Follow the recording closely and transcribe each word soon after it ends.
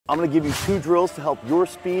I'm gonna give you 2 drills to help your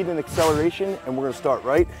speed and acceleration, and we're gonna start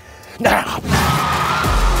right now.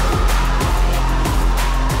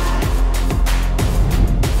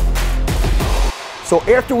 So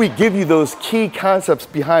after we give you those key concepts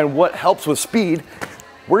behind what helps with speed,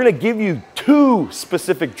 we're gonna give you 2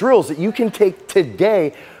 specific drills that you can take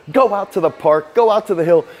today. Go out to the park, go out to the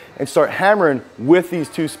hill, and start hammering with these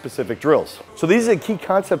 2 specific drills. So these are the key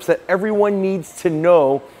concepts that everyone needs to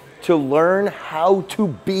know to learn how to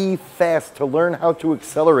be fast, to learn how to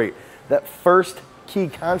accelerate. That first key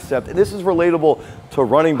concept, and this is relatable to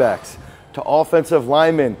running backs, to offensive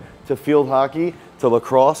linemen, to field hockey, to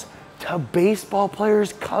lacrosse, to baseball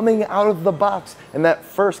players coming out of the box. And that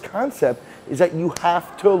first concept is that you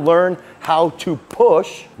have to learn how to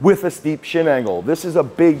push with a steep shin angle. This is a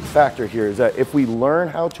big factor here, is that if we learn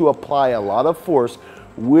how to apply a lot of force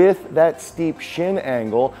with that steep shin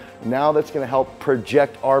angle, now that's gonna help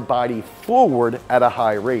project our body forward at a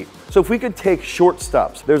high rate. So if we could take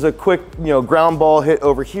shortstops, there's a quick, ground ball hit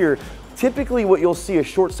over here. Typically what you'll see a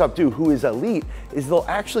shortstop do who is elite is they'll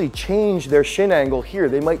actually change their shin angle here.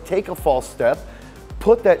 They might take a false step,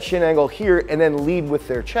 put that shin angle here, and then lead with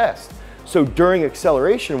their chest. So during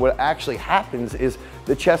acceleration, what actually happens is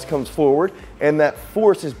the chest comes forward and that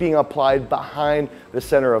force is being applied behind the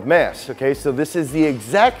center of mass, okay? So this is the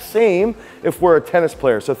exact same if we're a tennis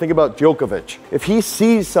player. So think about Djokovic. If he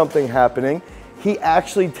sees something happening, he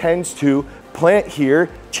actually tends to plant here,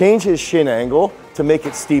 change his shin angle to make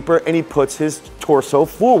it steeper, and he puts his torso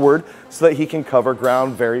forward so that he can cover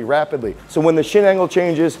ground very rapidly. So when the shin angle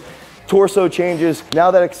changes, torso changes,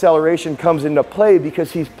 now that acceleration comes into play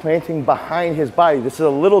because he's planting behind his body. This is a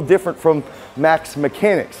little different from max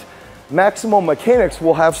mechanics. Maximal mechanics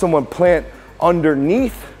will have someone plant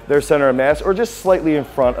underneath their center of mass or just slightly in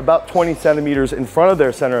front, about 20 centimeters in front of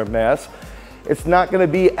their center of mass. It's not gonna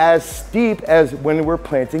be as steep as when we're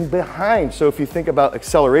planting behind. So if you think about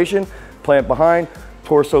acceleration, plant behind,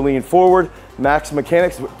 torso lean forward. Max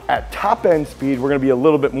mechanics, at top end speed, we're gonna be a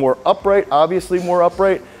little bit more upright, obviously more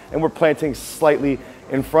upright, and we're planting slightly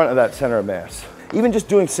in front of that center of mass. Even just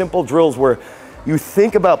doing simple drills where you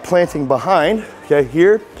think about planting behind, okay,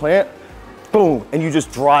 here, plant, boom, and you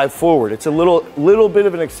just drive forward. It's a little bit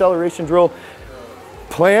of an acceleration drill.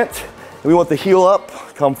 Plant, and we want the heel up,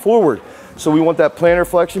 come forward. So we want that plantar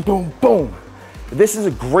flexion, boom, boom. This is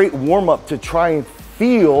a great warm up to try and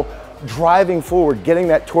feel driving forward, getting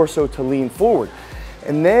that torso to lean forward.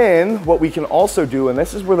 And then what we can also do, and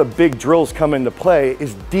this is where the big drills come into play,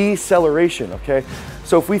 is deceleration, okay?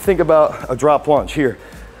 So if we think about a drop lunge here,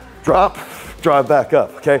 drop, drive back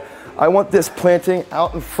up, okay? I want this planting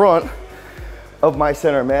out in front of my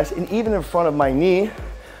center of mass, and even in front of my knee,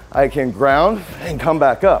 I can ground and come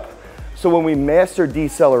back up. So when we master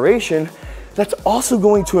deceleration, that's also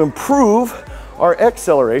going to improve our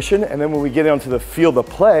acceleration, and then when we get onto the field of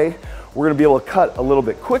play, we're gonna be able to cut a little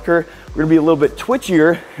bit quicker, we're gonna be a little bit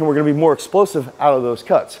twitchier, and we're gonna be more explosive out of those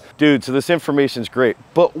cuts. Dude, so this information's great,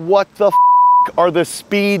 but what the f are the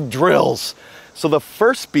speed drills? So the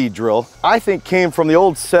first speed drill, I think, came from the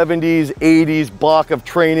old 70s, 80s block of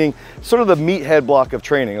training, sort of the meathead block of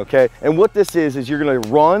training, okay? And what this is you're gonna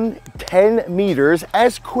run 10 meters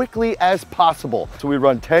as quickly as possible. So we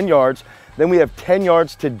run 10 yards, then we have 10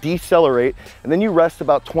 yards to decelerate, and then you rest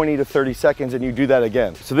about 20 to 30 seconds and you do that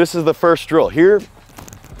again. So this is the first drill. Here,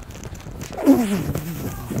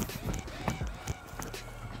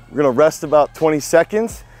 we're gonna rest about 20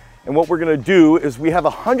 seconds, and what we're gonna do is we have a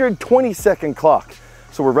 120-second clock.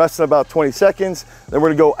 So we're resting about 20 seconds, then we're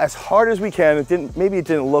gonna go as hard as we can. Maybe it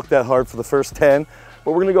didn't look that hard for the first 10,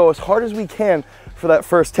 but we're gonna go as hard as we can for that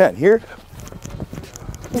first 10. Here.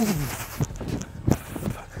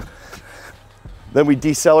 Then we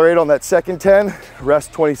decelerate on that second 10,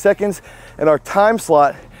 rest 20 seconds, and our time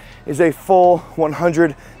slot is a full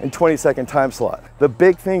 120-second time slot. The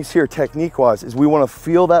big things here technique-wise is we wanna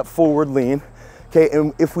feel that forward lean, okay?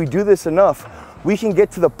 And if we do this enough, we can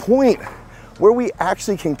get to the point where we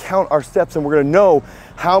actually can count our steps, and we're gonna know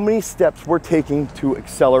how many steps we're taking to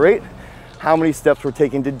accelerate, how many steps we're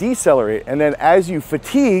taking to decelerate. And then as you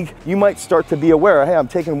fatigue, you might start to be aware, hey, I'm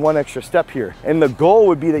taking one extra step here. And the goal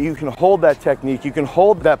would be that you can hold that technique, you can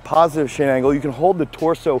hold that positive shin angle, you can hold the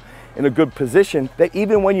torso in a good position, that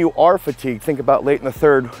even when you are fatigued, think about late in the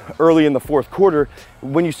third, early in the fourth quarter,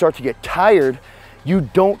 when you start to get tired, you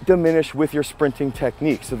don't diminish with your sprinting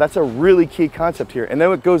technique. So that's a really key concept here. And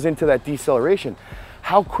then it goes into that deceleration.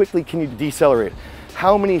 How quickly can you decelerate?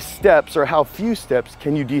 How many steps or how few steps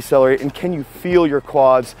can you decelerate, and can you feel your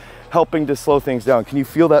quads helping to slow things down? Can you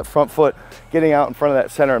feel that front foot getting out in front of that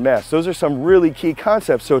center of mass? Those are some really key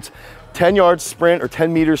concepts. So it's 10 yards sprint or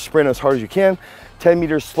 10 meters sprint as hard as you can, 10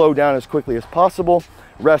 meters slow down as quickly as possible,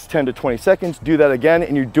 rest 10 to 20 seconds, do that again,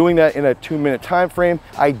 and you're doing that in a 2-minute time frame.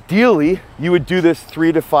 Ideally, you would do this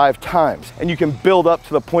 3 to 5 times, and you can build up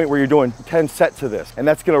to the point where you're doing 10 sets of this, and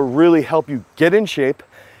that's gonna really help you get in shape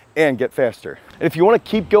and get faster. And if you wanna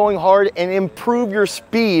keep going hard and improve your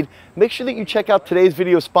speed, make sure that you check out today's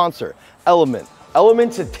video sponsor, Element.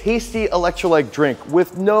 Element's a tasty electrolyte drink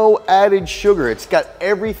with no added sugar. It's got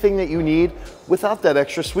everything that you need without that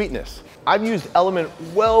extra sweetness. I've used Element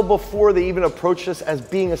well before they even approached us as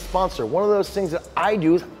being a sponsor. One of those things that I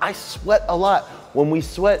do is I sweat a lot. When we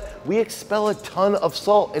sweat, we expel a ton of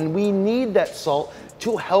salt, and we need that salt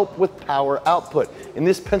to help with power output. In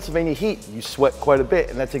this Pennsylvania heat, you sweat quite a bit,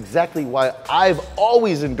 and that's exactly why I've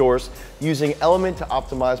always endorsed using Element to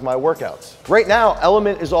optimize my workouts. Right now,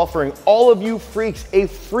 Element is offering all of you freaks a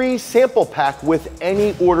free sample pack with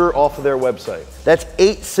any order off of their website. That's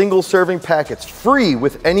 8 single serving packets free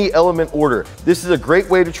with any Element order. This is a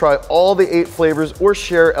great way to try all the 8 flavors or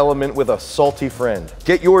share Element with a salty friend.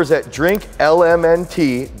 Get yours at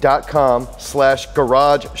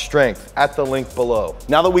drinklmnt.com/garage strength at the link below.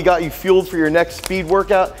 Now that we got you fueled for your next speed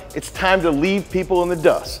workout, it's time to leave people in the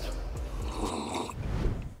dust.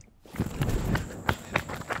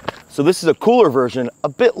 So this is a cooler version, a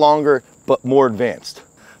bit longer, but more advanced.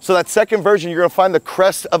 So that second version, you're gonna find the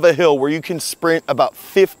crest of a hill where you can sprint about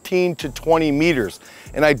 15 to 20 meters.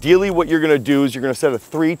 And ideally what you're gonna do is you're gonna set a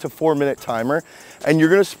 3 to 4 minute timer, and you're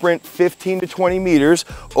gonna sprint 15 to 20 meters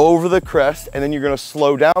over the crest, and then you're gonna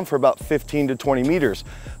slow down for about 15 to 20 meters.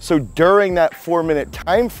 So during that 4-minute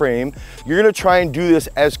time frame, you're gonna try and do this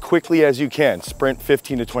as quickly as you can. Sprint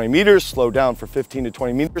 15 to 20 meters, slow down for 15 to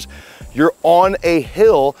 20 meters. You're on a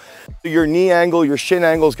hill, your knee angle, your shin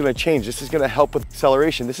angle is gonna change. This is gonna help with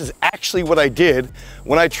acceleration. This is actually what I did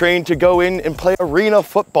when I trained to go in and play arena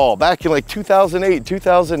football back in like 2008,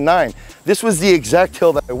 2009. This was the exact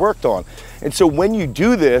hill that I worked on. And so when you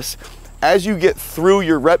do this, as you get through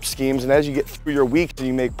your rep schemes and as you get through your weeks and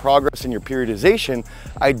you make progress in your periodization,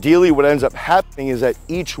 ideally what ends up happening is that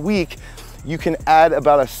each week you can add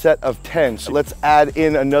about a set of 10. So let's add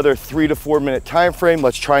in another 3 to 4 minute time frame.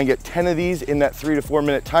 Let's try and get 10 of these in that 3 to 4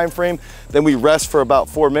 minute time frame. Then we rest for about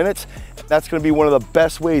 4 minutes. That's gonna be one of the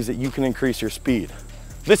best ways that you can increase your speed.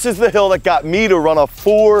 This is the hill that got me to run a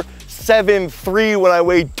 4.73 when I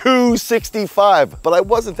weighed 265, but I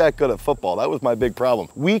wasn't that good at football. That was my big problem.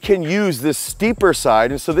 We can use this steeper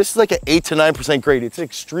side, and so this is like an 8 to 9% grade. It's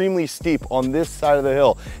extremely steep on this side of the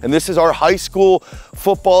hill, and this is our high school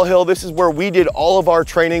football hill. This is where we did all of our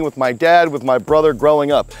training with my dad, with my brother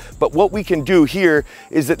growing up. But what we can do here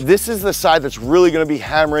is that this is the side that's really gonna be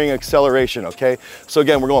hammering acceleration, okay? So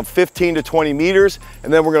again, we're going 15 to 20 meters,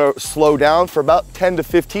 and then we're gonna slow down for about 10 to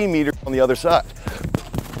 15 meters on the other side.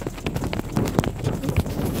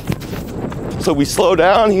 So we slow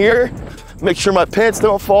down here, make sure my pants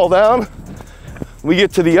don't fall down. We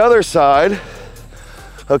get to the other side,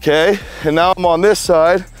 okay? And now I'm on this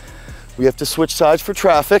side. We have to switch sides for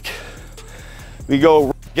traffic. We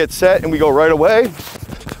go get set and we go right away.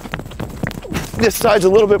 This side's a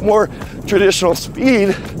little bit more traditional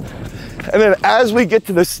speed. And then as we get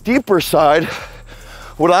to the steeper side,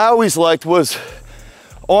 what I always liked was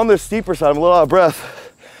on the steeper side, I'm a little out of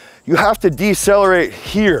breath, you have to decelerate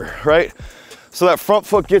here, right? So that front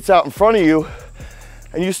foot gets out in front of you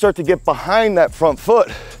and you start to get behind that front foot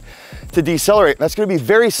to decelerate. And that's gonna be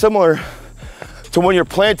very similar to when you're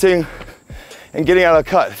planting and getting out of the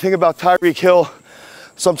cut. Think about Tyreek Hill.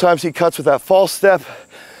 Sometimes he cuts with that false step,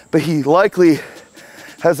 but he likely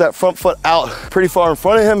has that front foot out pretty far in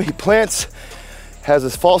front of him. He plants, has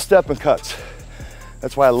his false step and cuts.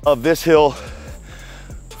 That's why I love this hill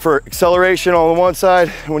for acceleration on the one side,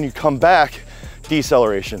 and when you come back,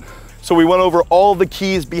 deceleration. So we went over all the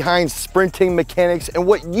keys behind sprinting mechanics and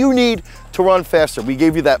what you need to run faster. We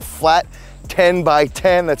gave you that flat 10 by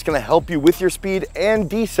 10 that's gonna help you with your speed and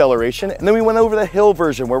deceleration. And then we went over the hill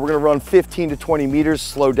version where we're gonna run 15 to 20 meters,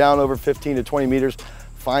 slow down over 15 to 20 meters,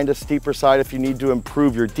 find a steeper side if you need to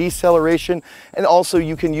improve your deceleration, and also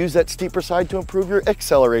you can use that steeper side to improve your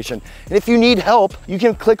acceleration. And if you need help, you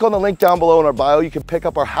can click on the link down below in our bio. You can pick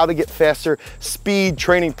up our How to Get Faster speed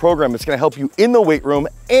training program. It's gonna help you in the weight room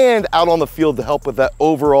and out on the field to help with that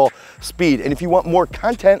overall speed. And if you want more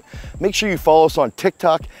content, make sure you follow us on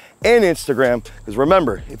TikTok and Instagram, because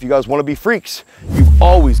remember, if you guys wanna be freaks, you've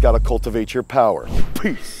always gotta cultivate your power.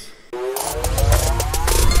 Peace.